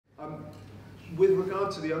With regard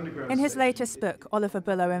to the underground In his station, latest book, Oliver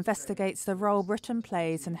Bullough investigates the role Britain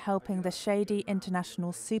plays in helping the shady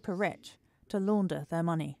international super-rich to launder their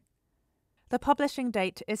money. The publishing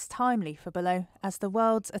date is timely for Bullough as the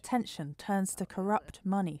world's attention turns to corrupt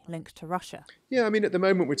money linked to Russia. Yeah, I mean, at the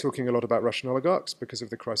moment we're talking a lot about Russian oligarchs because of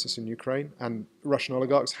the crisis in Ukraine, and Russian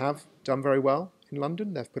oligarchs have done very well in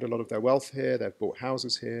London. They've put a lot of their wealth here, they've bought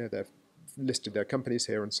houses here, they've listed their companies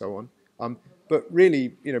here and so on. But really,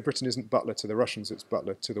 Britain isn't butler to the Russians, it's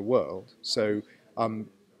butler to the world. So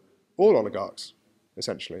all oligarchs,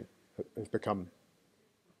 essentially, have become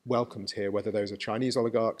welcomed here, whether those are Chinese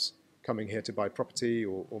oligarchs coming here to buy property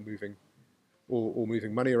or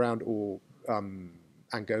moving money around, or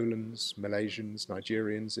Angolans, Malaysians,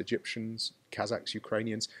 Nigerians, Egyptians, Kazakhs,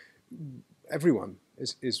 Ukrainians. Everyone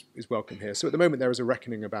is welcome here. So at the moment there is a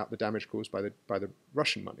reckoning about the damage caused by the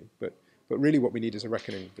Russian money, but really what we need is a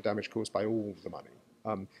reckoning of the damage caused by all the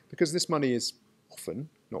money, because this money is often,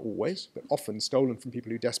 not always, but often stolen from people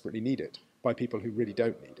who desperately need it by people who really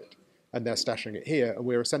don't need it, and they're stashing it here, and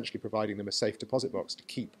we're essentially providing them a safe deposit box to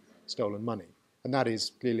keep stolen money, and that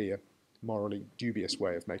is clearly a morally dubious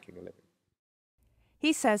way of making a living.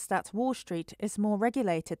 He says that Wall Street is more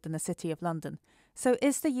regulated than the City of London. So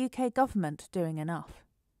is the UK government doing enough?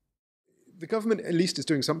 The government at least is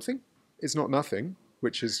doing something. It's not nothing,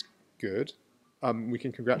 which is good. We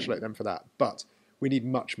can congratulate them for that. But we need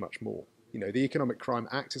much, much more. The Economic Crime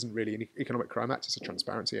Act isn't really an Economic Crime Act, it's a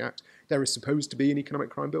Transparency Act. There is supposed to be an Economic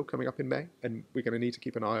Crime Bill coming up in May, and we're going to need to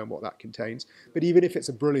keep an eye on what that contains. But even if it's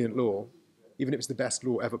a brilliant law, even if it's the best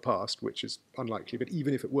law ever passed, which is unlikely, but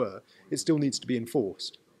even if it were, it still needs to be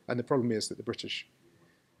enforced. And the problem is that the British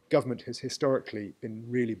government has historically been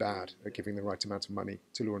really bad at giving the right amount of money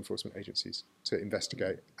to law enforcement agencies to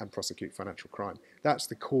investigate and prosecute financial crime. That's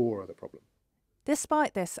the core of the problem.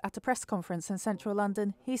 Despite this, at a press conference in central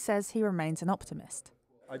London, he says he remains an optimist.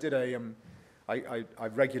 I did I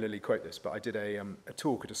regularly quote this, but I did a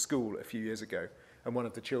talk at a school a few years ago, and one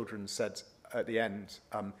of the children said at the end,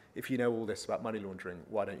 if you know all this about money laundering,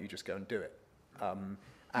 why don't you just go and do it?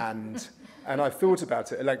 And I've thought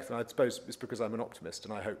about it at length, and I suppose it's because I'm an optimist,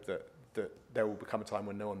 and I hope that there will become a time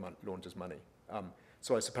when no one launders money.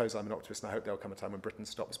 So I suppose I'm an optimist, and I hope there will come a time when Britain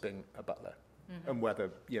stops being a butler, and whether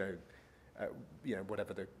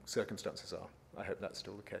whatever the circumstances are, I hope that's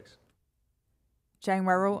still the case. Jane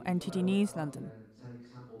Werrell, NTD News, London.